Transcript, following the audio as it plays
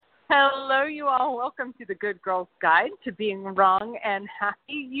Hello, you all. Welcome to the Good Girl's Guide to Being Wrong and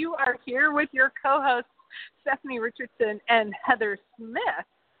Happy. You are here with your co-hosts, Stephanie Richardson and Heather Smith.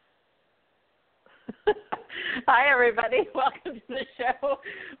 Hi, everybody. Welcome to the show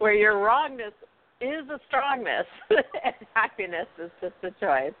where your wrongness is a strongness and happiness is just a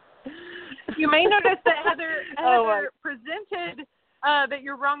choice. You may notice that Heather presented that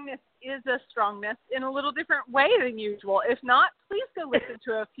your wrongness is a strongness in a little different way than usual. If not, please go listen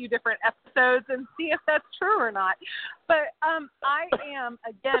to a few different episodes and see if that's true or not. But I am,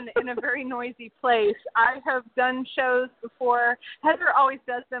 again, in a very noisy place. I have done shows before. Heather always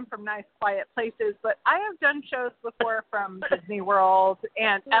does them from nice, quiet places, but I have done shows before from Disney World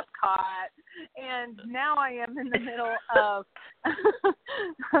and Epcot, and now I am in the middle of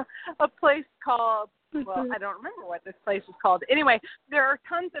a place called, well, I don't remember what this place is called. Anyway, there are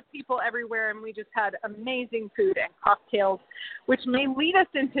tons of people everywhere, and we just had amazing food and cocktails, which may lead us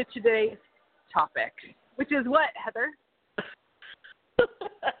into today's topic, which is what, Heather?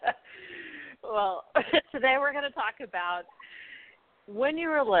 Well, today we're going to talk about when you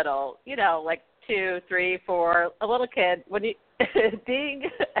were little, you know, like 2, 3, 4, a little kid, when you being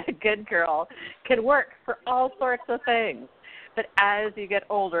a good girl can work for all sorts of things. But as you get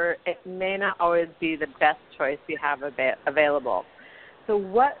older, it may not always be the best choice you have available. So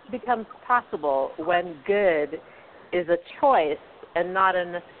what becomes possible when good is a choice and not a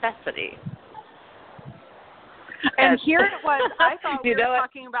necessity? And here it was. I thought we were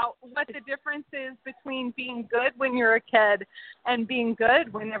talking about what the difference is between being good when you're a kid and being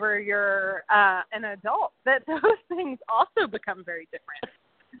good whenever you're an adult, that those things also become very different.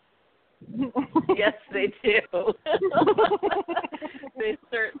 Yes, they do. They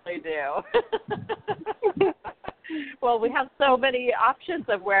certainly do. Well, we have so many options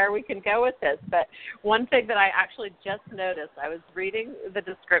of where we can go with this, but one thing that I actually just noticed, I was reading the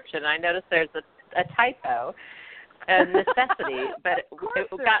description, I noticed there's a typo, a necessity, but it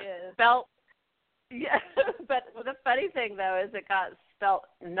got spelled, yeah, but the funny thing, though, is it got spelled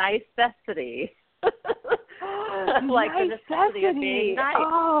nicessity. Like the necessity of being nice.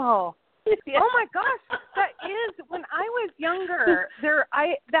 Oh. Yeah. Oh my gosh, that is, when I was younger,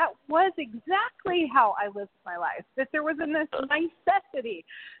 that was exactly how I lived my life. That there was a necessity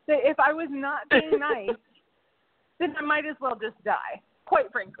that if I was not being nice, then I might as well just die,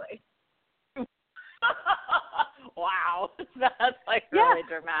 quite frankly. Wow, that's like really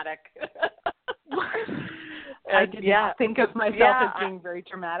dramatic. I did not think of myself as being very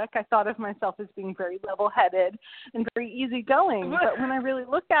dramatic. I thought of myself as being very level-headed and very easygoing. But when I really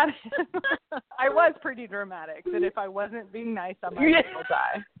look at it, I was pretty dramatic. That if I wasn't being nice, I might as well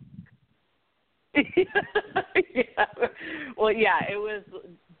die. Yeah. Well, yeah, it was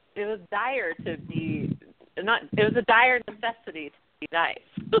dire to be not. It was a dire necessity to be nice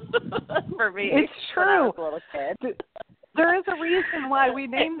for me. It's true. When I was a little kid. There is a reason why we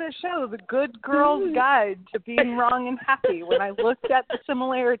named the show The Good Girl's Guide to Being Wrong and Happy. When I looked at the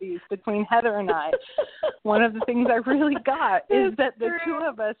similarities between Heather and I, one of the things I really got is that the two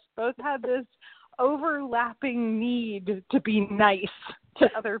of us both had this overlapping need to be nice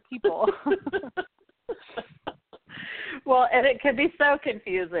to other people. Well, and it can be so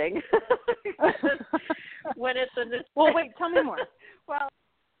confusing when it's Well, wait, tell me more. Well,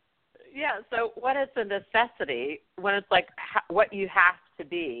 yeah, so when it's a necessity, when it's like what you have to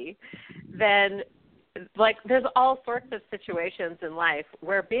be, then like there's all sorts of situations in life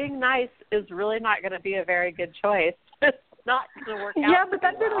where being nice is really not going to be a very good choice. It's not going to work out. Yeah, but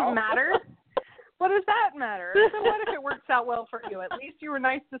that didn't matter. What does that matter? So what if it works out well for you? At least you were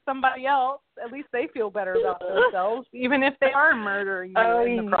nice to somebody else. At least they feel better about themselves, even if they are murdering you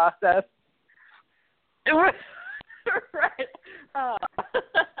in the process. Right. Oh,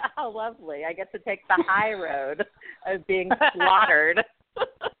 how lovely. I get to take the high road of being slaughtered because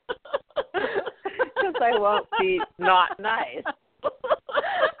I won't be not nice. I'm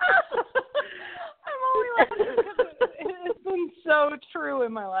only laughing because it has been so true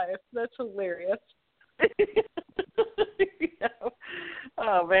in my life. That's hilarious. Yeah.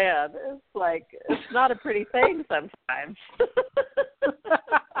 Oh, man. It's like, it's not a pretty thing sometimes.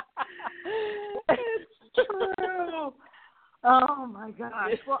 It's true. Oh, my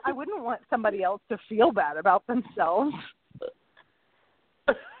gosh. Well, I wouldn't want somebody else to feel bad about themselves.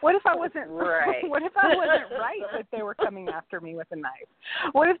 What if I wasn't right? What if I wasn't right that they were coming after me with a knife?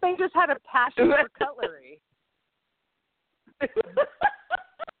 What if they just had a passion for cutlery?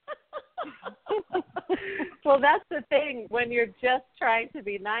 Well, that's the thing. When you're just trying to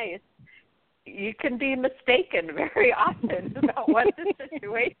be nice, you can be mistaken very often about what the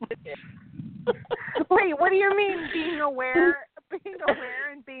situation is. Wait, what do you mean being aware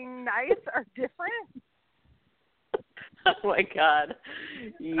and being nice are different? Oh, my God.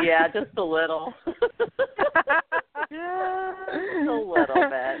 Yeah, just a little. Just a little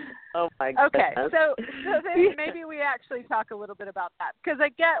bit. Oh, my goodness. Okay, so then maybe we actually talk a little bit about that, because I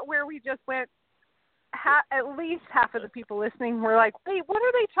get where we just went. At least half of the people listening were like, wait, what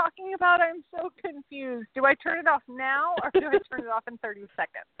are they talking about? I'm so confused. Do I turn it off now, or do I turn it off in 30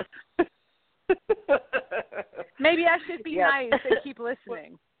 seconds? Maybe I should be nice and keep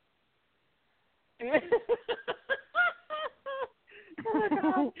listening. Oh,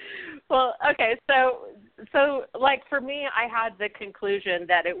 God. Well, okay, so like for me, I had the conclusion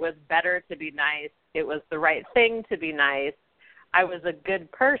that it was better to be nice. It was the right thing to be nice. I was a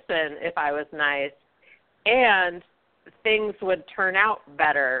good person if I was nice, and things would turn out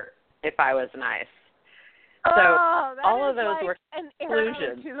better if I was nice. So all of those like were an arrow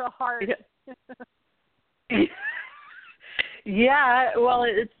conclusions. to the heart. Yeah, well,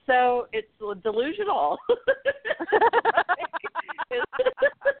 it's delusional.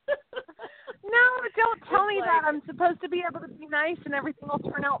 No, don't tell me that. I'm supposed to be able to be nice and everything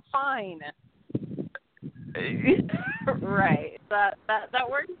will turn out fine. Right. That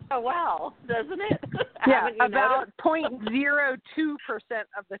works so well, doesn't it? Yeah, about 0.02%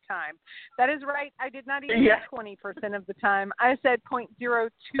 of the time. That is right. I did not even say 20% of the time. I said 0.02%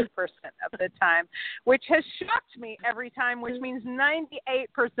 of the time, which has shocked me every time, which means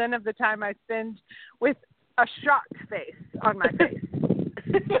 98% of the time I spend with a shocked face on my face.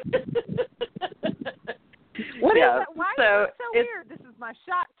 What is that? Why is it so weird? This is my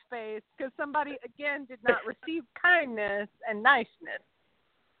shocked face because somebody, again, did not receive kindness and niceness.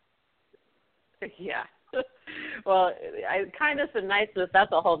 Yeah. Well, kindness and niceness,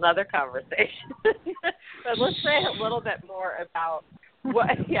 that's a whole nother conversation. But let's say a little bit more about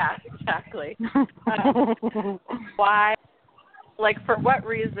what, yeah, exactly. Why, like, for what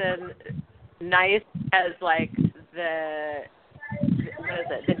reason nice as, like, the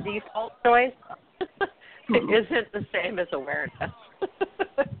default choice isn't the same as awareness.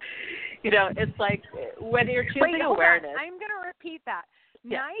 It's like when you're choosing awareness. I'm going to repeat that.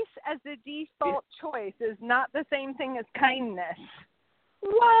 Yeah. Nice as the default choice is not the same thing as kindness.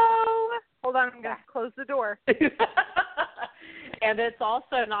 Whoa. Hold on, I'm going to close the door. And it's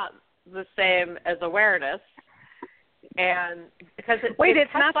also not the same as awareness. And because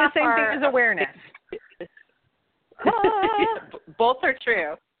it's not the same thing as awareness. Both are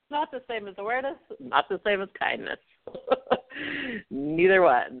true. Not the same as awareness, not the same as kindness. Neither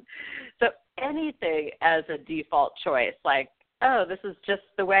one. So anything as a default choice, like, oh, this is just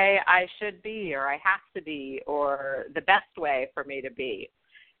the way I should be, or I have to be, or the best way for me to be.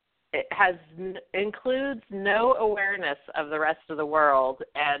 It includes no awareness of the rest of the world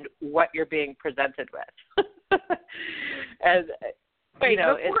and what you're being presented with. And wait,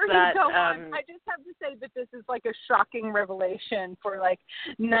 before you go on, I just have to say that this is like a shocking revelation for like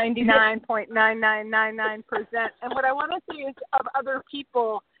 99.9999%. And what I want to say is of other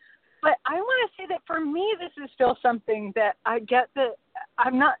people. But I want to say that for me, this is still something that I get that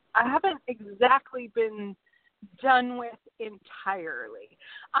I haven't exactly been done with entirely.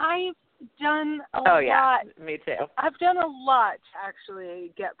 I've done a lot. Yeah, me too. I've done a lot to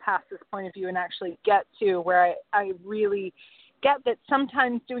actually get past this point of view and actually get to where I really get that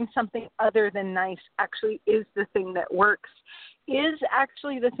sometimes doing something other than nice actually is the thing that works, is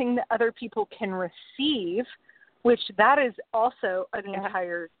actually the thing that other people can receive, which that is also an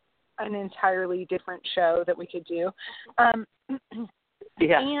entirely different show that we could do. And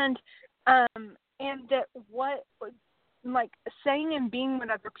that what, like, saying and being what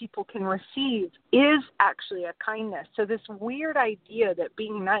other people can receive is actually a kindness. So this weird idea that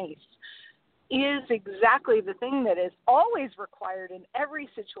being nice is exactly the thing that is always required in every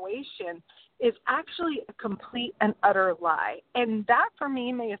situation is actually a complete and utter lie. And that for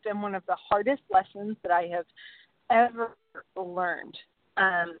me may have been one of the hardest lessons that I have ever learned.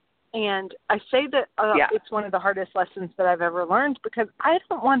 And I say that it's one of the hardest lessons that I've ever learned because I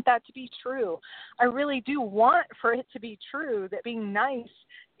don't want that to be true. I really do want for it to be true that being nice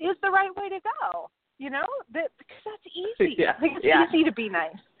is the right way to go, because that's easy. It's easy to be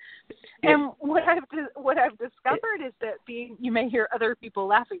nice. And what I've discovered is that you may hear other people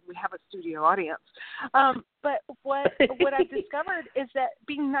laughing. We have a studio audience. But what I've discovered is that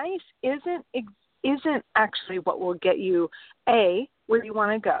being nice isn't actually what will get you, where you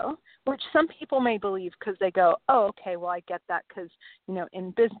want to go, which some people may believe because they go, oh, okay, well, I get that because,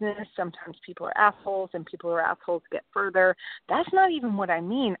 in business, sometimes people are assholes and people who are assholes get further. That's not even what I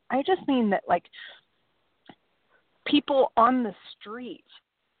mean. I just mean that, like, people on the street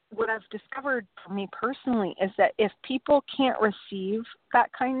what I've discovered for me personally is that if people can't receive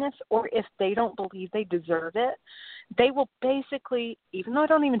that kindness, or if they don't believe they deserve it, they will basically, even though I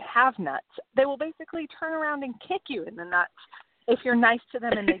don't even have nuts, they will basically turn around and kick you in the nuts if you're nice to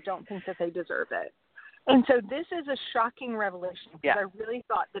them and they don't think that they deserve it. And so this is a shocking revelation, because I really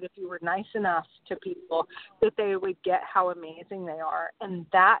thought that if you were nice enough to people, that they would get how amazing they are. And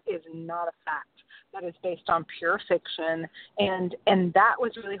that is not a fact. That is based on pure fiction. And that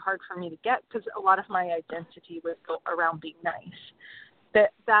was really hard for me to get, because a lot of my identity was built around being nice.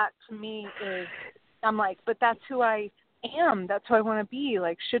 That to me is, I'm like, but that's who I am. That's who I want to be.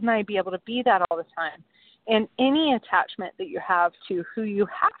 Like, shouldn't I be able to be that all the time? And any attachment that you have to who you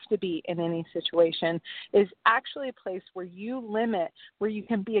have to be in any situation is actually a place where you limit, where you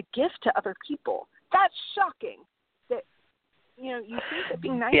can be a gift to other people. That's shocking. That, you think that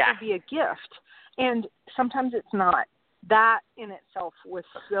being nice would be a gift, and sometimes it's not. That in itself was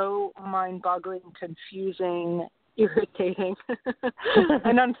so mind-boggling, confusing, irritating,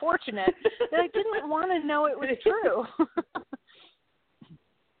 and unfortunate that I didn't want to know it was true.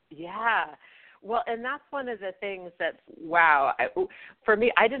 Yeah. Well, and that's one of the things that's, wow. For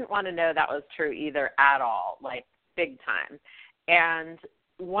me, I didn't want to know that was true either at all, like big time. And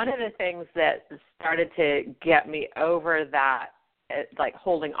one of the things that started to get me over that, like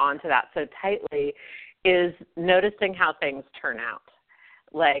holding on to that so tightly, is noticing how things turn out.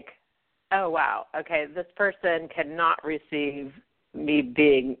 Like, oh, wow, okay, this person cannot receive me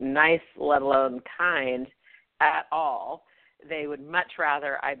being nice, let alone kind at all. They would much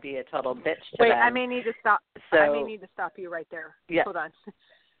rather I be a total bitch to them. Wait, I may need to stop. I may need to stop you right there. Yeah. Hold on.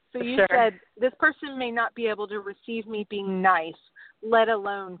 So you said this person may not be able to receive me being nice, let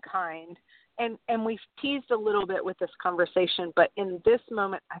alone kind. And we've teased a little bit with this conversation, but in this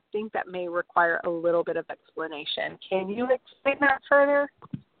moment, I think that may require a little bit of explanation. Can you explain that further?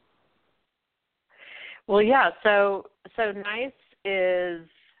 Well, yeah. So nice is,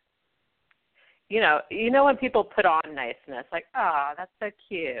 you know when people put on niceness, like, oh, that's so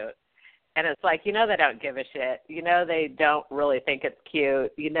cute. And it's like, they don't give a shit. They don't really think it's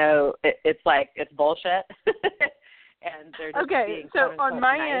cute. It's like, it's bullshit. And they're just being so on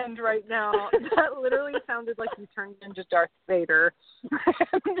my nice. end right now, that literally sounded like you turned into Darth Vader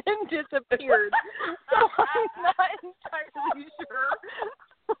and then disappeared. So I'm not entirely sure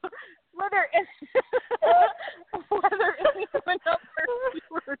whether anyone else heard you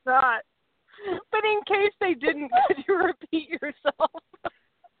or not. But in case they didn't, could you repeat yourself?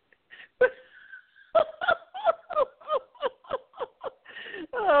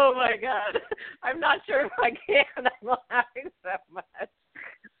 Oh, my God. I'm not sure if I can. I'm laughing so much.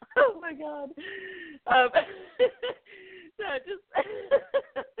 Oh, my God.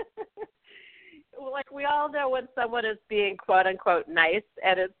 Like, we all know when someone is being, quote, unquote, nice,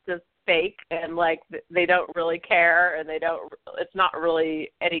 and it's just fake, and, like, they don't really care, and it's not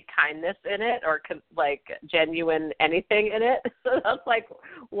really any kindness in it, or, like, genuine anything in it. So that's, like,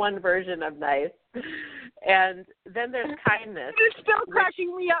 one version of nice. And then there's kindness. You're still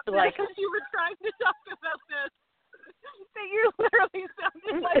cracking me up, like, because you were trying to talk about this. That you literally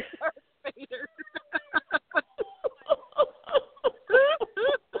sounded like Darth Vader.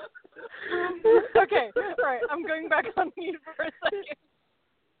 Okay, all right, I'm going back on mute for a second.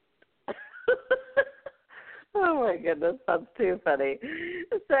 Oh my goodness, that's too funny.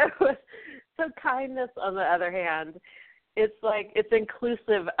 So kindness, on the other hand, it's like, it's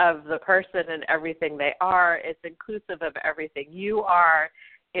inclusive of the person and everything they are. It's inclusive of everything you are.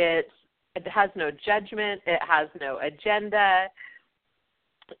 It has no judgment. It has no agenda.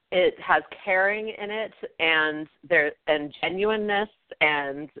 It has caring in it, and genuineness,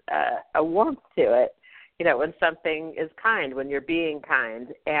 and a warmth to it. When something is kind, when you're being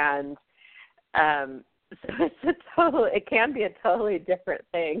kind, and so it can be a totally different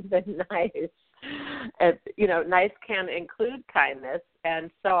thing than nice. And, nice can include kindness, and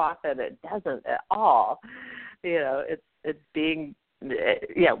so often it doesn't at all. It's being,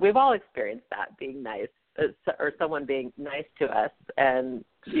 we've all experienced that, being nice, or someone being nice to us, and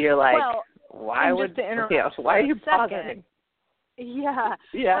you're like, why are you bothering? Yeah.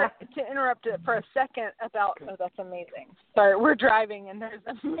 To interrupt it for a second about, that's amazing. Sorry, we're driving, and there's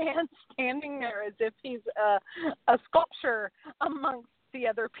a man standing there as if he's a sculpture amongst the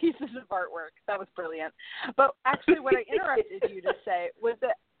other pieces of artwork. That was brilliant. But actually, what I interrupted you to say was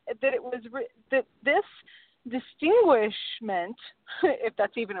that it was that this distinguishment, if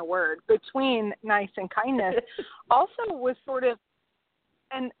that's even a word, between nice and kindness also was sort of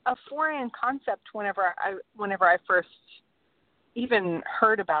a foreign concept whenever I first even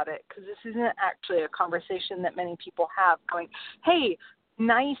heard about it, because this isn't actually a conversation that many people have, going, hey,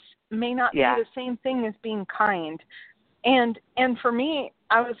 nice may not Yeah. be the same thing as being kind. And for me,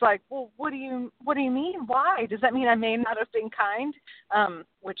 I was like, well, what do you mean? Why? Does that mean I may not have been kind?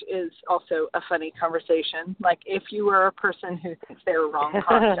 Which is also a funny conversation. Like, if you are a person who thinks they're wrong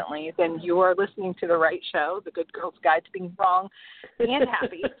constantly, then you are listening to the right show, The Good Girl's Guide to Being Wrong and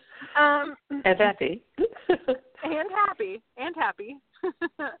Happy. And happy. and happy.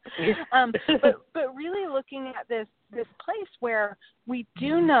 But really looking at this place where we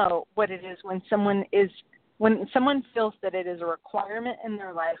do know what it is when someone feels that it is a requirement in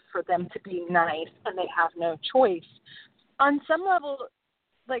their life for them to be nice and they have no choice. On some level,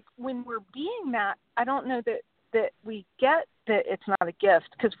 like when we're being that, I don't know that we get that it's not a gift,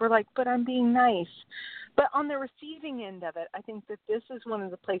 because we're like, but I'm being nice. But on the receiving end of it, I think that this is one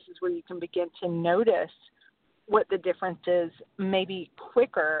of the places where you can begin to notice what the difference is, maybe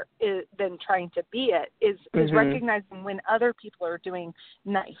quicker than trying to be it, is recognizing when other people are doing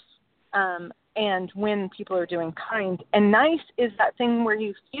nice. And when people are doing kind. And nice is that thing where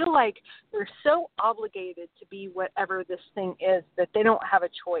you feel like they're so obligated to be whatever this thing is that they don't have a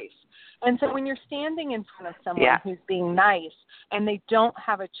choice. And so when you're standing in front of someone who's being nice and they don't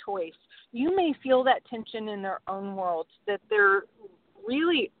have a choice, you may feel that tension in their own world, that they're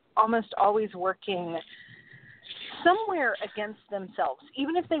really almost always working somewhere against themselves.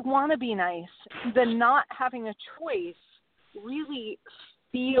 Even if they want to be nice, the not having a choice really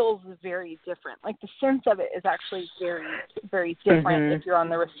feels very different. Like the sense of it is actually very, very different if you're on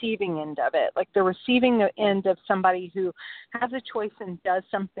the receiving end of it. Like the receiving end of somebody who has a choice and does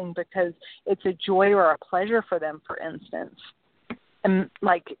something because it's a joy or a pleasure for them, for instance. And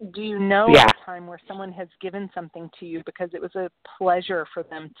like, do you know a time where someone has given something to you because it was a pleasure for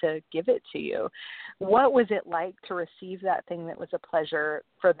them to give it to you? What was it like to receive that thing that was a pleasure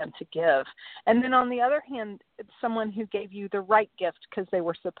for them to give? And then on the other hand, it's someone who gave you the right gift because they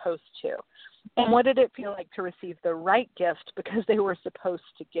were supposed to. And what did it feel like to receive the right gift because they were supposed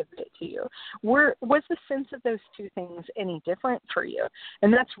to give it to you? Was the sense of those two things any different for you?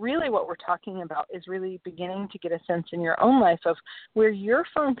 And that's really what we're talking about, is really beginning to get a sense in your own life of where you're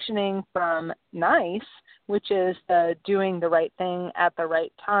functioning from nice, which is doing the right thing at the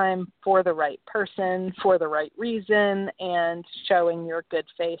right time for the right person, for the right reason, and showing your good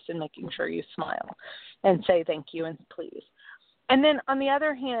face and making sure you smile and say thank you and please. And then on the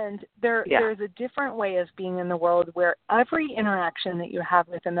other hand, there's a different way of being in the world where every interaction that you have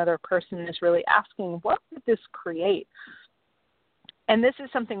with another person is really asking, what would this create? And this is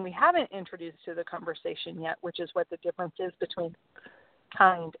something we haven't introduced to the conversation yet, which is what the difference is between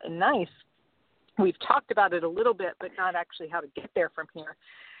kind and nice. We've talked about it a little bit, but not actually how to get there from here.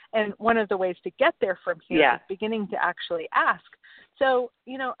 And one of the ways to get there from here is beginning to actually ask. So,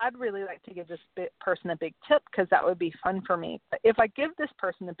 I'd really like to give this person a big tip because that would be fun for me. But if I give this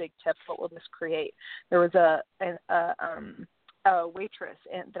person a big tip, what will this create? There was a waitress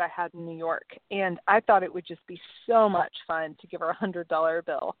that I had in New York, and I thought it would just be so much fun to give her $100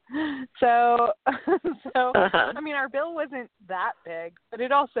 bill. So I mean, our bill wasn't that big, but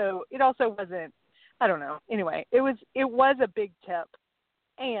it also wasn't, I don't know. Anyway, it was a big tip.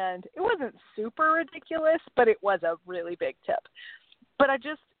 And it wasn't super ridiculous, but it was a really big tip. But I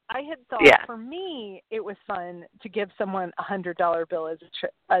had thought for me, it was fun to give someone a $100 bill as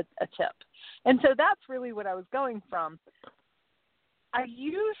a tip. And so that's really what I was going from. I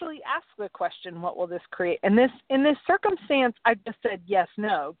usually ask the question, what will this create? And in this circumstance, I just said yes,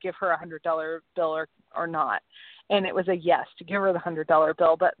 no, give her a $100 bill or not. And it was a yes to give her the $100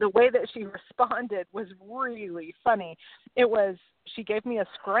 bill. But the way that she responded was really funny. It was, she gave me a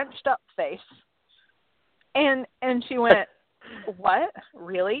scrunched up face, and she went, what?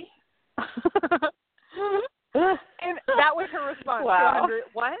 Really? And that was her response. Wow.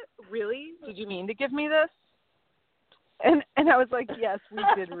 What? Really? Did you mean to give me this? And I was like, yes, we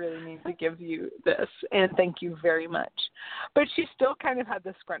did really mean to give you this, and thank you very much. But she still kind of had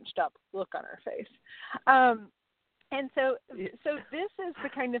this scrunched up look on her face. And so this is the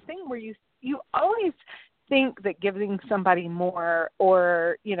kind of thing where you always think that giving somebody more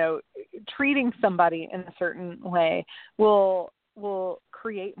or, treating somebody in a certain way will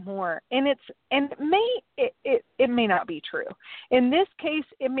create more. And it may not be true. In this case,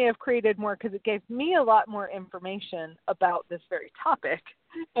 it may have created more because it gave me a lot more information about this very topic.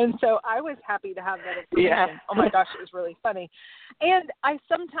 And so I was happy to have that information. Yeah. Oh my gosh, it was really funny. And I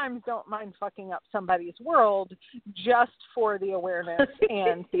sometimes don't mind fucking up somebody's world just for the awareness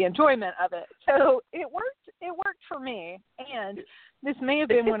and the enjoyment of it. So it worked for me. And this may have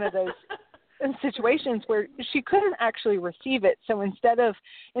been one of those situations where she couldn't actually receive it. So instead of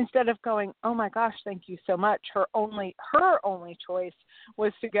going, oh my gosh, thank you so much, her only choice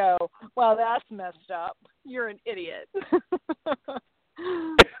was to go, well, that's messed up. You're an idiot.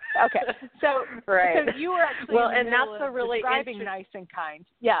 Okay, so right. So you were actually and that's a really describing nice and kind.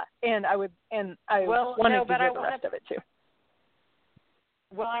 Yeah, and I wanted to hear the rest of it too.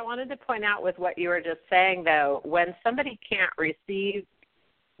 Well, I wanted to point out with what you were just saying, though, when somebody can't receive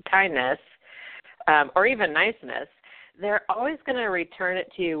kindness or even niceness, they're always going to return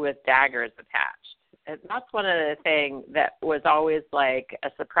it to you with daggers attached. And that's one of the things that was always like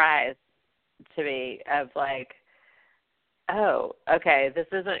a surprise to me of like, oh, okay, this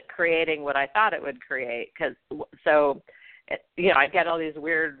isn't creating what I thought it would create. I get all these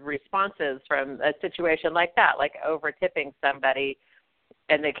weird responses from a situation like that, like over tipping somebody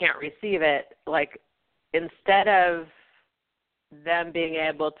and they can't receive it. Like instead of them being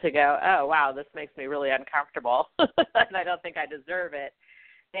able to go, oh, wow, this makes me really uncomfortable and I don't think I deserve it,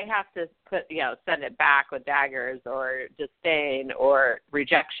 they have to send it back with daggers or disdain or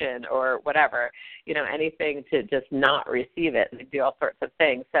rejection or whatever, anything to just not receive it. They do all sorts of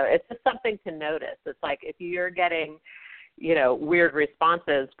things. So it's just something to notice. It's like if you're getting, weird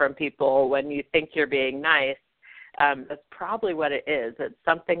responses from people when you think you're being nice, that's probably what it is. It's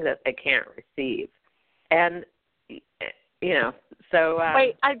something that they can't receive. And, so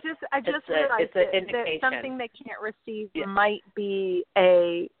wait, I just realized that something they can't receive might be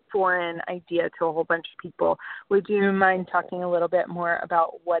a foreign idea to a whole bunch of people. Would you mind talking a little bit more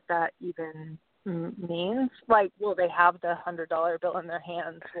about what that even means? Like, will they have the $100 bill in their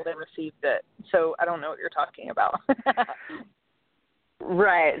hands? Will they receive it? So I don't know what you're talking about.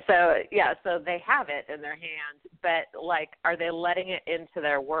 Right. So they have it in their hand, but like, are they letting it into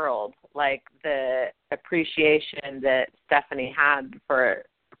their world? Like the appreciation that Stephanie had for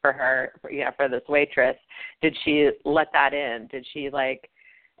her, for this waitress, did she let that in? Did she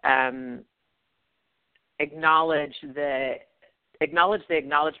acknowledge the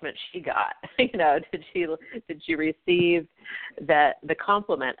acknowledgement she got? Did she receive the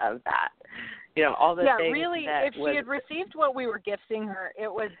compliment of that? All the things. Yeah, really, if she had received what we were gifting her,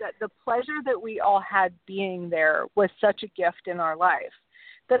 it was that the pleasure that we all had being there was such a gift in our life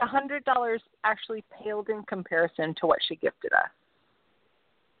that $100 actually paled in comparison to what she gifted us.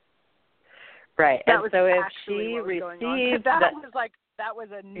 Right. That and so if she received that was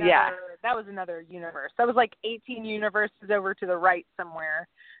another universe. That was like 18 universes over to the right somewhere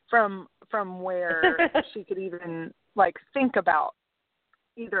from where she could even think about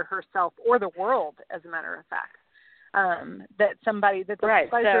either herself or the world, as a matter of fact. That the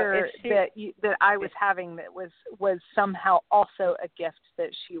pleasure that I was having that was somehow also a gift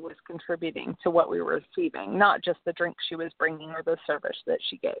that she was contributing to what we were receiving, not just the drink she was bringing or the service that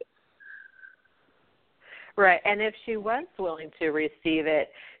she gave. Right, and if she was willing to receive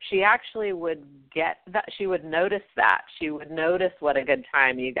it, she actually would get that. She would notice that. She would notice what a good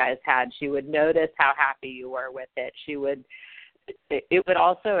time you guys had. She would notice how happy you were with it. It would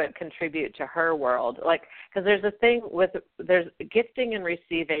also contribute to her world, because there's a thing there's gifting and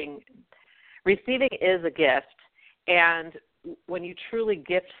receiving. Receiving is a gift, and when you truly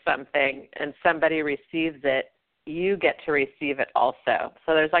gift something and somebody receives it, you get to receive it also.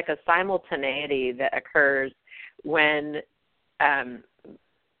 So there's a simultaneity that occurs when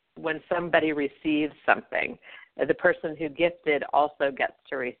somebody receives something. The person who gifted also gets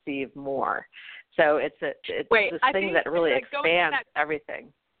to receive more. So it's this thing that really expands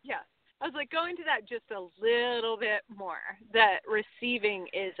everything. Yeah. I was going to that just a little bit more, that receiving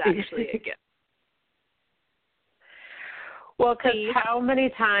is actually a gift. Well, because how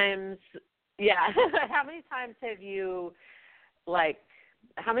many times have you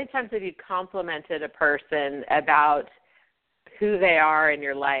complimented a person about who they are in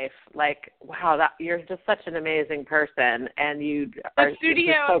your life? Like, wow, you're just such an amazing person, and you are just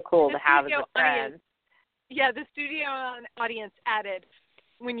so cool to have as a friend. Yeah, the studio audience added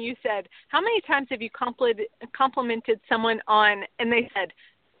when you said, how many times have you complimented someone on, and they said,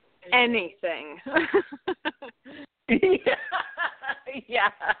 anything.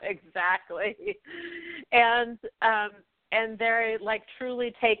 Yeah, exactly. And they're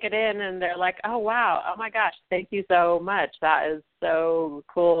truly take it in, and they're like, oh wow, oh my gosh, thank you so much. That is so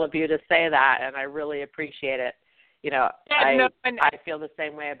cool of you to say that, and I really appreciate it. I feel the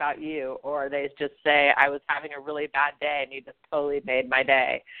same way about you. Or they just say, I was having a really bad day and you just totally made my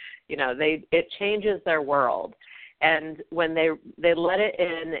day. It changes their world. And when they let it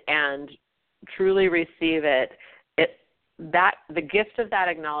in and truly receive it, the gift of that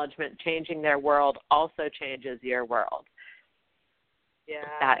acknowledgement changing their world also changes your world.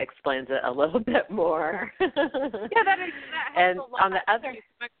 that explains it a little bit more. Yeah, that helps and a lot. On the other,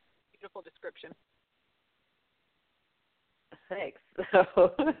 beautiful description. Thanks.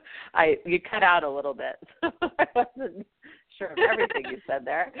 So you cut out a little bit. So I wasn't sure of everything you said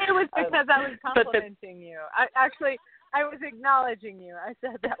there. It was because I was complimenting you. I was acknowledging you. I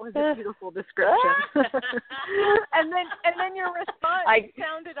said that was a beautiful description. and then your response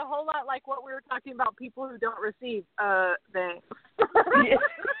sounded a whole lot like what we were talking about, people who don't receive thanks.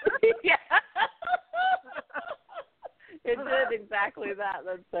 Yeah. It did exactly that.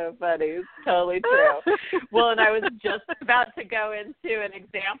 That's so funny. It's totally true. Well, and I was just about to go into an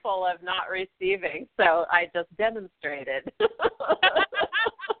example of not receiving, so I just demonstrated.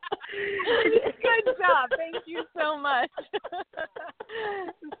 Good job. Thank you so much.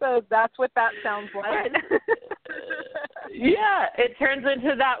 So that's what that sounds like. Yeah, it turns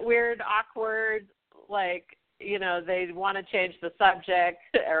into that weird, awkward, like, they want to change the subject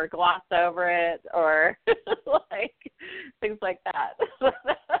or gloss over it or like things like that.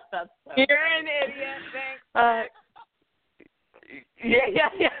 That's so You're funny. an idiot. Thanks. Yeah.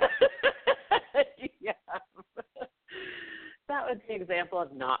 Yeah. That was the example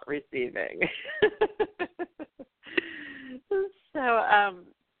of not receiving. So,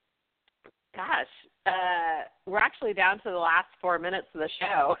 we're actually down to the last 4 minutes of the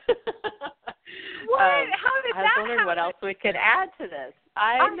show. What? How did that I was wondering what else we could add to this.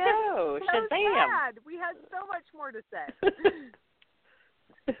 I know. Shazam. We had so much more to say.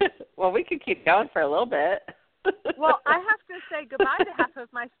 Well, we could keep going for a little bit. Well, I have to say goodbye to half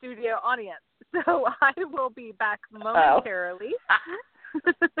of my studio audience, so I will be back momentarily.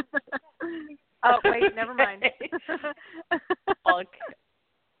 Oh, wait, never mind. Okay.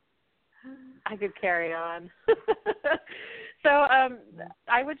 I could carry on. So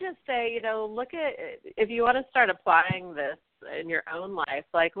I would just say, look at, if you want to start applying this in your own life,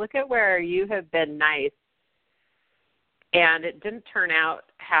 like look at where you have been nice and it didn't turn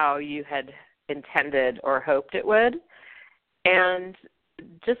out how you had intended or hoped it would, and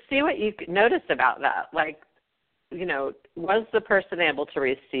just see what you notice about that. Like, was the person able to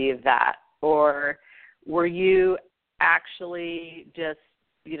receive that, or were you actually just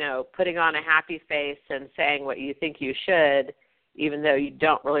putting on a happy face and saying what you think you should, even though you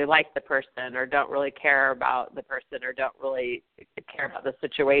don't really like the person or don't really care about the person or don't really care about the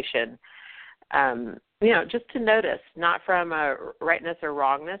situation. Just to notice, not from a rightness or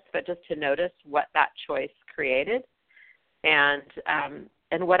wrongness, but just to notice what that choice created and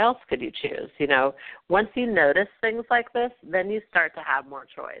what else could you choose? Once you notice things like this, then you start to have more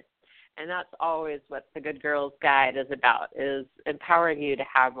choice. And that's always what the Good Girls Guide is about, is empowering you to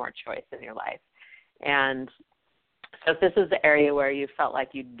have more choice in your life. And so if this is the area where you felt like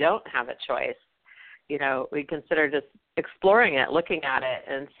you don't have a choice, we consider just exploring it, looking at it,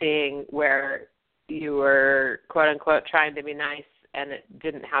 and seeing where you were, quote unquote, trying to be nice and it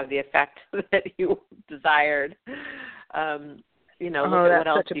didn't have the effect that you desired. Look at what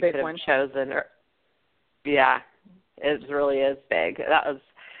else you could have chosen. It really is big.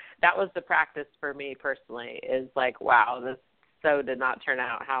 That was the practice for me personally, is like, wow, this so did not turn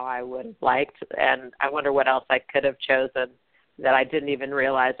out how I would have liked, and I wonder what else I could have chosen that I didn't even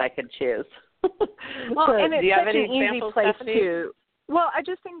realize I could choose. Well, so, and it's do you have such any an easy examples, place Stephanie? too. Well, I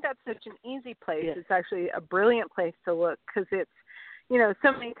just think that's such an easy place. Yeah. It's actually a brilliant place to look, because it's,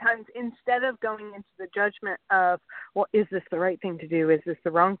 so many times instead of going into the judgment of, well, is this the right thing to do? Is this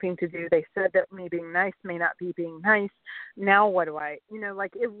the wrong thing to do? They said that me being nice may not be being nice. Now what do I,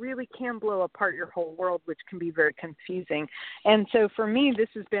 it really can blow apart your whole world, which can be very confusing. And so for me, this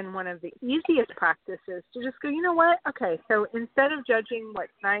has been one of the easiest practices to just go, you know what? Okay, so instead of judging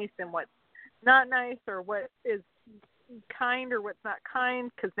what's nice and what's not nice, or what is kind or what's not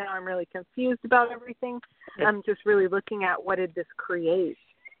kind, because now I'm really confused about everything. I'm just really looking at, what did this create?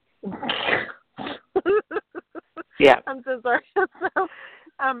 Yeah. I'm so sorry. So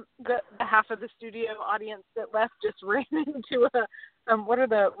the half of the studio audience that left just ran into what are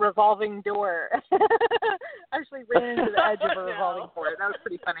the revolving door? Actually ran into the edge of a revolving door. That was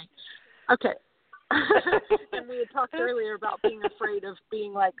pretty funny. Okay. And we had talked earlier about being afraid of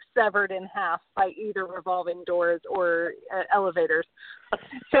being like severed in half by either revolving doors or elevators.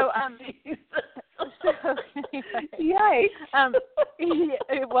 So, yikes.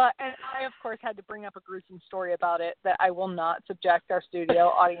 Well, and I of course had to bring up a gruesome story about it that I will not subject our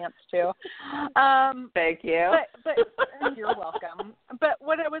studio audience to. Thank you. But you're welcome. But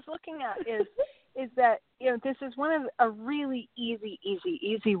what I was looking at is that this is one of a really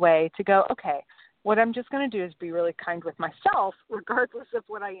easy way to go. Okay. what I'm just going to do is be really kind with myself, regardless of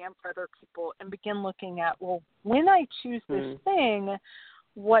what I am for other people, and begin looking at, well, when I choose this thing,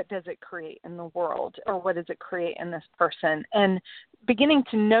 what does it create in the world, or what does it create in this person? And beginning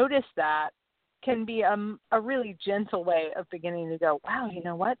to notice that can be a really gentle way of beginning to go, wow, you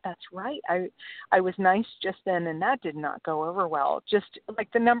know what, that's right. I was nice just then, and that did not go over well. Just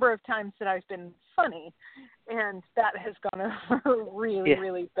like the number of times that I've been funny, and that has gone over really,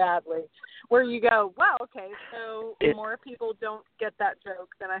 really badly, where you go, wow, okay, so more people don't get that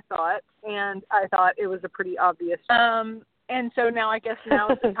joke than I thought, and I thought it was a pretty obvious and so now I guess now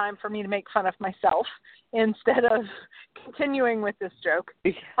is the time for me to make fun of myself instead of continuing with this joke.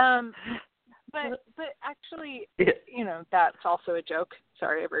 But actually, you know, that's also a joke.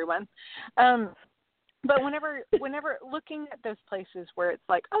 Sorry, everyone. But whenever looking at those places where it's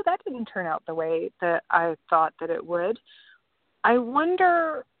like, oh, that didn't turn out the way that I thought that it would, I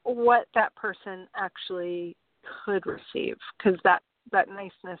wonder what that person actually could receive, because that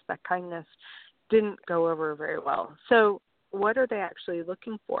niceness, that kindness didn't go over very well. So what are they actually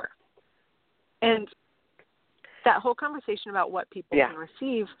looking for? And that whole conversation about what people can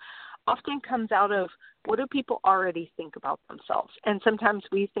receive often comes out of, what do people already think about themselves? And sometimes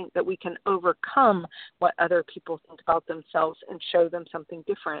we think that we can overcome what other people think about themselves and show them something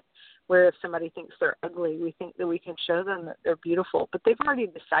different. Where if somebody thinks they're ugly, we think that we can show them that they're beautiful, but they've already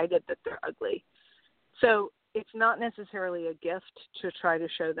decided that they're ugly. So it's not necessarily a gift to try to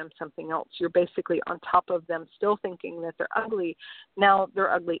show them something else. You're basically on top of them still thinking that they're ugly. Now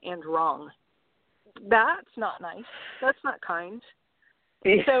they're ugly and wrong. That's not nice. That's not kind.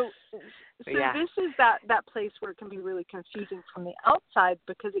 So this is that place where it can be really confusing from the outside,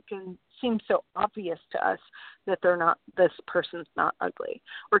 because it can seem so obvious to us that this person's not ugly,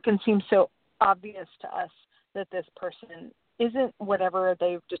 or it can seem so obvious to us that this person isn't whatever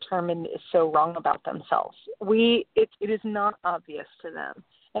they've determined is so wrong about themselves. It is not obvious to them.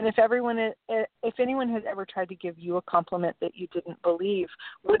 And if anyone has ever tried to give you a compliment that you didn't believe,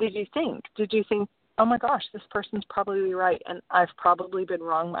 what did you think? Did you think, oh my gosh, this person's probably right, and I've probably been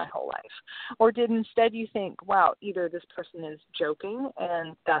wrong my whole life? Or did instead you think, wow, either this person is joking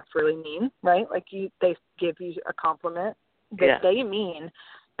and that's really mean, right? Like they give you a compliment that they mean,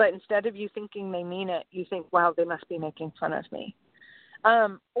 but instead of you thinking they mean it, you think, wow, they must be making fun of me.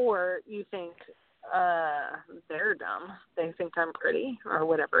 Or you think, they're dumb. They think I'm pretty, or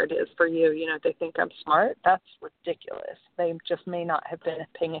whatever it is for you. You know, they think I'm smart. That's ridiculous. They just may not have been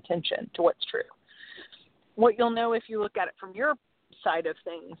paying attention to what's true. What you'll know if you look at it from your side of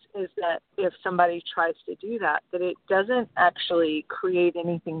things is that if somebody tries to do that it doesn't actually create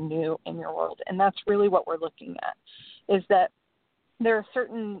anything new in your world. And that's really what we're looking at, is that there are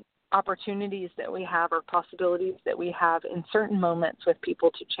certain opportunities that we have, or possibilities that we have in certain moments with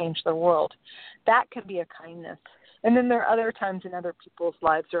people to change the world. That can be a kindness. And then there are other times in other people's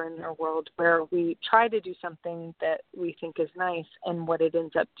lives or in their world where we try to do something that we think is nice, and what it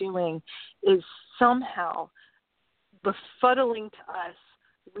ends up doing is somehow befuddling to us,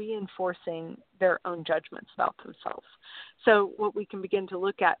 reinforcing their own judgments about themselves. So what we can begin to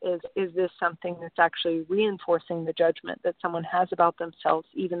look at is this something that's actually reinforcing the judgment that someone has about themselves,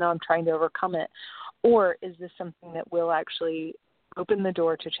 even though I'm trying to overcome it? Or is this something that will actually open the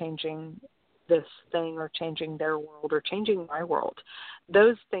door to changing this thing, or changing their world, or changing my world?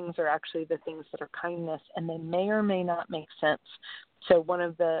 Those things are actually the things that are kindness, and they may or may not make sense. So one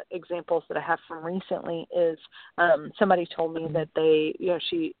of the examples that I have from recently is somebody told me that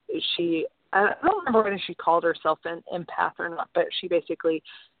she I don't remember whether she called herself an empath or not, but she basically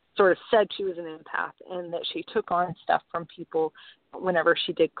sort of said she was an empath, and that she took on stuff from people whenever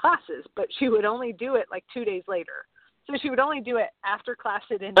she did classes, but she would only do it like 2 days later. So she would only do it after class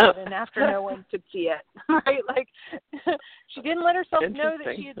had ended and after no one could see it, right? Like she didn't let herself know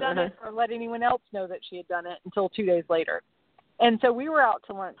that she had done it, or let anyone else know that she had done it until 2 days later. And so we were out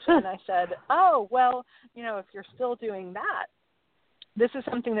to lunch, and I said, oh, well, you know, if you're still doing that, this is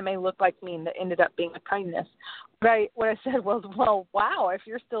something that may look like mean that ended up being a kindness. What I said was, well, wow, if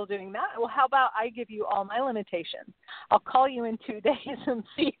you're still doing that, well, how about I give you all my limitations? I'll call you in 2 days and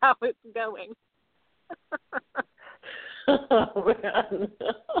see how it's going. Oh, man.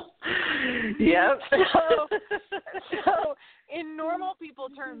 Yep. So in normal people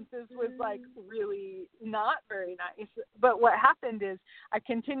terms, this was like really not very nice. But what happened is I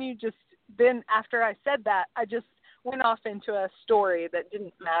continued then after I said that, I just went off into a story that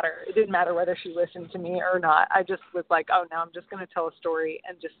didn't matter. It didn't matter whether she listened to me or not. I just was like, oh, now I'm just going to tell a story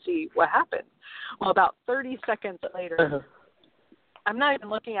and just see what happens. Well, about 30 seconds later, I'm not even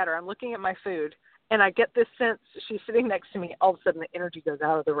looking at her. I'm looking at my food. And I get this sense she's sitting next to me. All of a sudden, the energy goes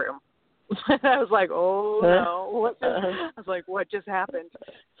out of the room. I was like, oh, no. I was like, what just happened?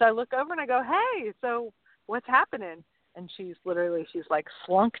 So I look over and I go, hey, so what's happening? And she's like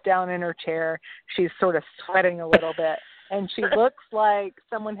slunk down in her chair. She's sort of sweating a little bit. And she looks like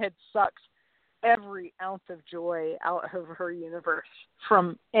someone had sucked every ounce of joy out of her universe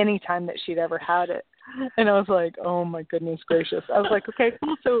from any time that she'd ever had it. And I was like, oh, my goodness gracious. I was like, okay,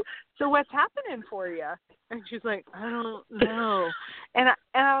 cool. So what's happening for you? And she's like, I don't know. And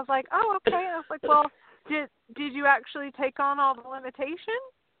I was like, oh, okay. And I was like, well, did you actually take on all the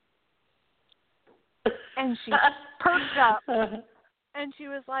limitations? And she perked up, and she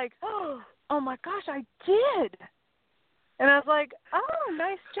was like, oh, my gosh, I did. And I was like, oh,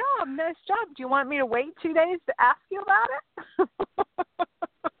 nice job. Do you want me to wait 2 days to ask you about it?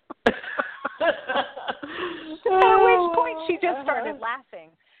 At which point she just started laughing,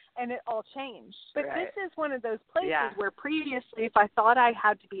 and it all changed. But right. This is one of those places where previously, if I thought I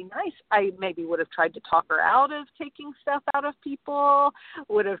had to be nice, I maybe would have tried to talk her out of taking stuff out of people,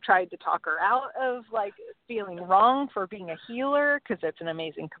 would have tried to talk her out of, like, feeling wrong for being a healer because it's an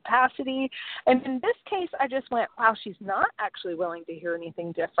amazing capacity. And in this case, I just went, wow, she's not actually willing to hear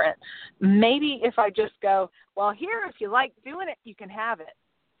anything different. Maybe if I just go, well, here, if you like doing it, you can have it.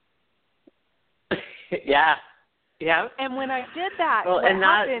 Yeah. Yeah. And when I did that, what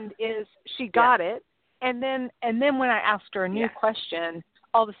happened is she got it, and then when I asked her a new question,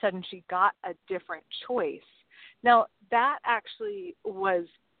 all of a sudden she got a different choice. Now that actually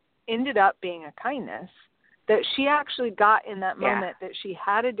ended up being a kindness that she actually got in that moment, that she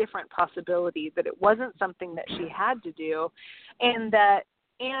had a different possibility, that it wasn't something that she had to do, and that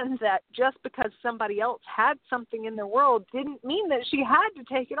just because somebody else had something in their world didn't mean that she had to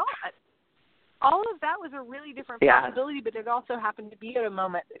take it on. All of that was a really different possibility, but it also happened to be at a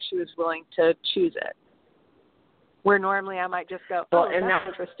moment that she was willing to choose it. Where normally I might just go, oh, that's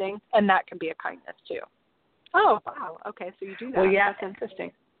interesting, and that can be a kindness too. Oh, wow, okay, so you do that. Well, yeah. That's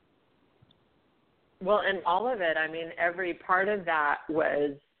interesting. Well, and all of it, I mean, every part of that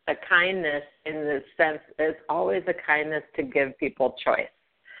was a kindness in the sense it's always a kindness to give people choice.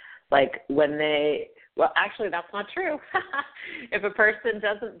 Like when well, actually, that's not true. If a person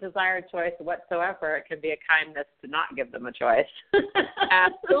doesn't desire a choice whatsoever, it can be a kindness to not give them a choice.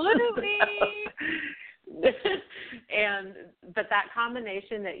 Absolutely. But that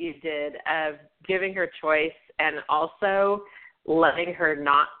combination that you did of giving her choice and also letting her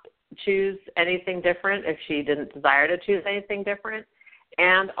not choose anything different if she didn't desire to choose anything different,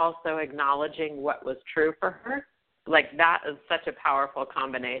 and also acknowledging what was true for her, like that is such a powerful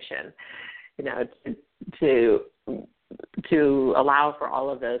combination. You know, to allow for all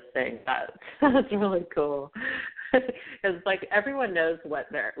of those things. That's really cool. Because, like, everyone knows what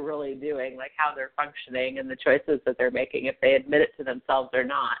they're really doing, like how they're functioning and the choices that they're making, if they admit it to themselves or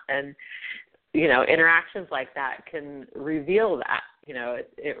not. And, you know, interactions like that can reveal that. You know,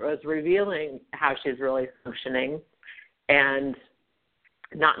 it was revealing how she's really functioning and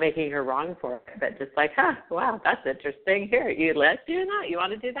not making her wrong for it, but just like, wow, that's interesting. Here, let's do that. You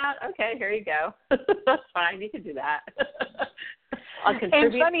want to do that? Okay, here you go. That's fine. You can do that. I'll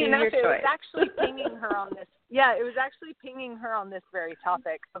contribute and funny to enough, your it choice. was actually pinging her on this. Yeah, it was actually pinging her on this very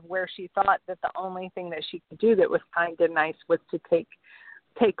topic of where she thought that the only thing that she could do that was kind and nice was to take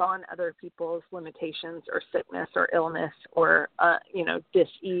on other people's limitations or sickness or illness or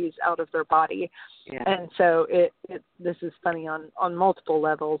dis-ease out of their body. Yeah. And so this is funny on multiple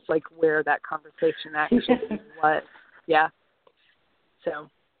levels, like where that conversation actually was. Yeah. So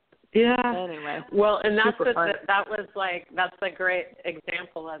yeah. Anyway. Well, and that's a great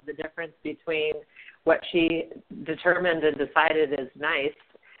example of the difference between what she determined and decided is nice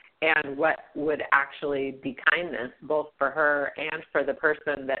and what would actually be kindness, both for her and for the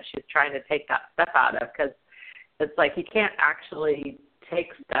person that she's trying to take that stuff out of. Because it's like you can't actually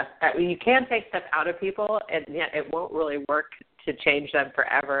you can take stuff out of people, and yet it won't really work to change them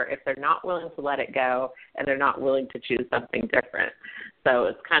forever if they're not willing to let it go and they're not willing to choose something different. So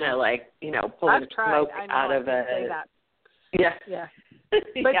it's kind of like, pulling smoke out of a... Yeah. Yeah.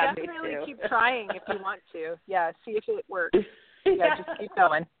 But definitely keep trying if you want to. Yeah, see if it works. Yeah, just keep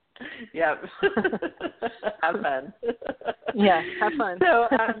going. Yep. Have fun. Yeah, have fun. So,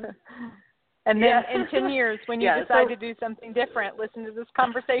 and then in 10 years, when you decide to do something different, listen to this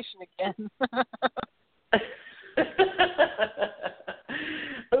conversation again.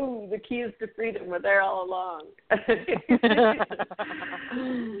 Oh, the keys to freedom were there all along. Dang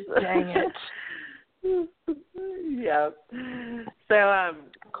it. Yeah. So,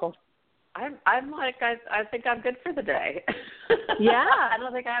 cool. I'm like, I think I'm good for the day. Yeah. I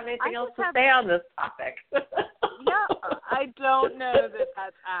don't think I have anything else to say on this topic. Yeah, I don't know that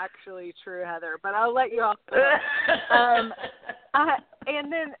that's actually true, Heather, but I'll let you off the hook.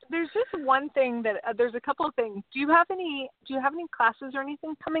 And then there's just one thing that there's a couple of things. Do you have any classes or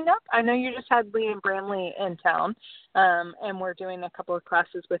anything coming up? I know you just had Liam Branley in town, and we're doing a couple of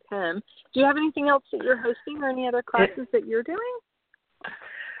classes with him. Do you have anything else that you're hosting or any other classes that you're doing?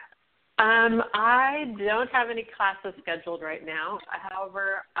 I don't have any classes scheduled right now.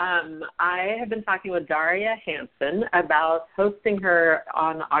 However, I have been talking with Daria Hansen about hosting her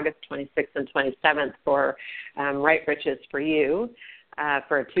on August 26th and 27th for Right Riches for You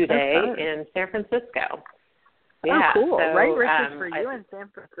for a 2-day in San Francisco. Yeah, oh, cool. So, Right Riches for You in San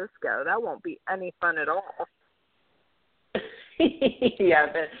Francisco. That won't be any fun at all. Yeah,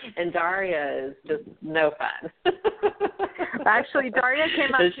 and Daria is just no fun. Actually, Daria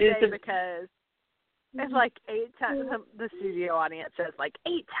came up today because it's like 8 times. The studio audience says like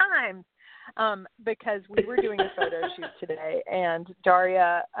 8 times because we were doing a photo shoot today, and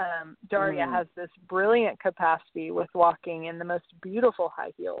Daria has this brilliant capacity with walking in the most beautiful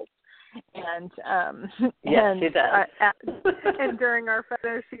high heels. And yes, she does. And during our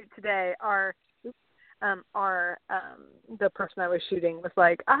photo shoot today, the person I was shooting was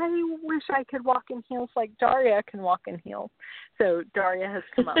like, I wish I could walk in heels like Daria can walk in heels. So Daria has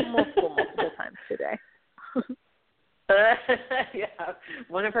come up multiple times today. Yeah,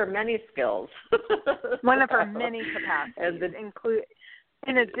 one of her many skills. One of her many capacities,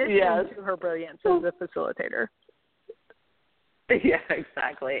 in addition to her brilliance as a facilitator. Yeah,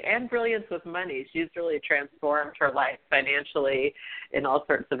 exactly. And brilliance with money. She's really transformed her life financially in all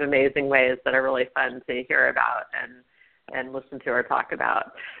sorts of amazing ways that are really fun to hear about and listen to her talk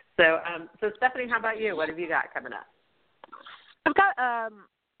about. So Stephanie, how about you? What have you got coming up? I've got a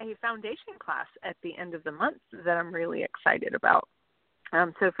foundation class at the end of the month that I'm really excited about.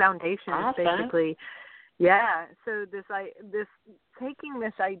 So foundation is basically, so this taking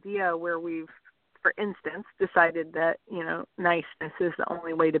this idea where we've, for instance, decided that, niceness is the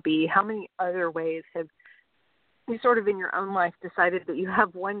only way to be. How many other ways have you sort of in your own life decided that you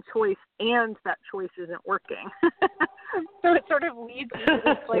have one choice and that choice isn't working? So it sort of leads you to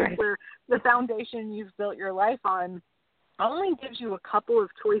this place where the foundation you've built your life on only gives you a couple of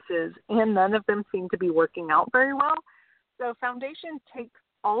choices and none of them seem to be working out very well. So foundation takes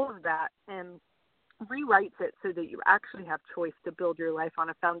all of that and rewrites it so that you actually have choice to build your life on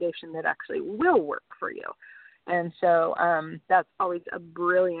a foundation that actually will work for you. And so that's always a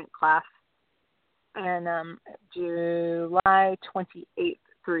brilliant class. And July 28th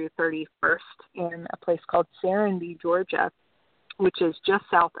through 31st in a place called Serenity, Georgia, which is just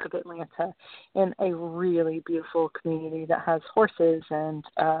south of Atlanta, in a really beautiful community that has horses and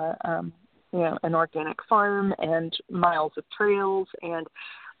an organic farm and miles of trails and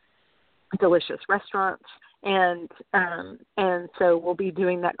delicious restaurants. And so we'll be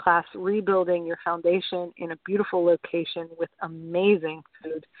doing that class, rebuilding your foundation in a beautiful location with amazing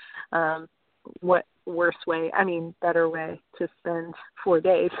food. What better way to spend 4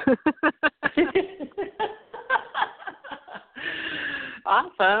 days.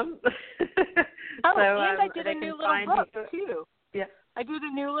 Awesome. Oh, so, and I did a new little book, too. Yeah. I did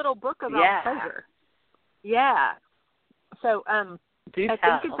a new little book about pleasure. Yeah. So I think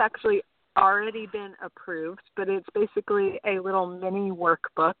it's actually already been approved, but it's basically a little mini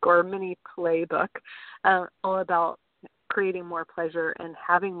workbook or mini playbook all about creating more pleasure and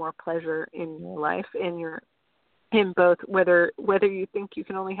having more pleasure in your life, in both whether you think you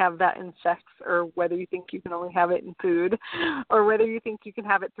can only have that in sex or whether you think you can only have it in food or whether you think you can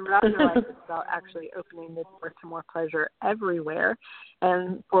have it throughout your life. It's about actually opening the door to more pleasure everywhere.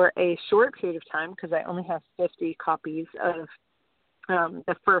 And for a short period of time, because I only have 50 copies of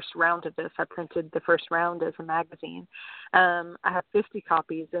the first round of this, I printed the first round as a magazine. I have 50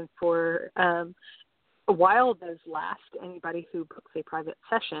 copies, and for a while those last, anybody who books a private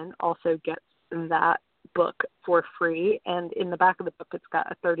session also gets that book for free. And in the back of the book, it's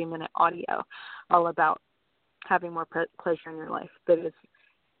got a 30-minute audio all about having more pleasure in your life that is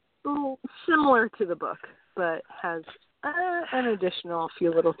similar to the book, but has an additional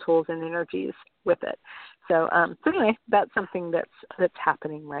few little tools and energies with it. So anyway, that's something that's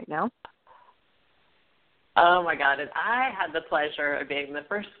happening right now. Oh, my God. And I had the pleasure of being the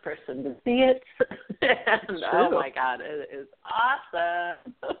first person to see it. And, oh, my God, it is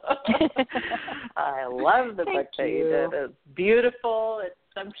awesome. I love the book that you did. It's beautiful. It's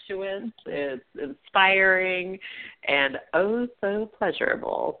sumptuous. It's inspiring. And oh, so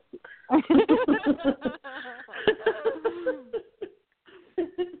pleasurable.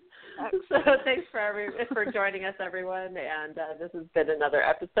 So thanks for joining us, everyone. And this has been another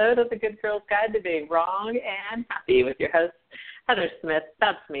episode of The Good Girl's Guide to Being Wrong and Happy with your hosts, Heather Smith,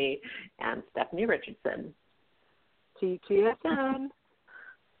 that's me, and Stephanie Richardson. TTSN.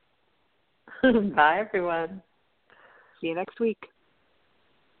 Bye, everyone. See you next week.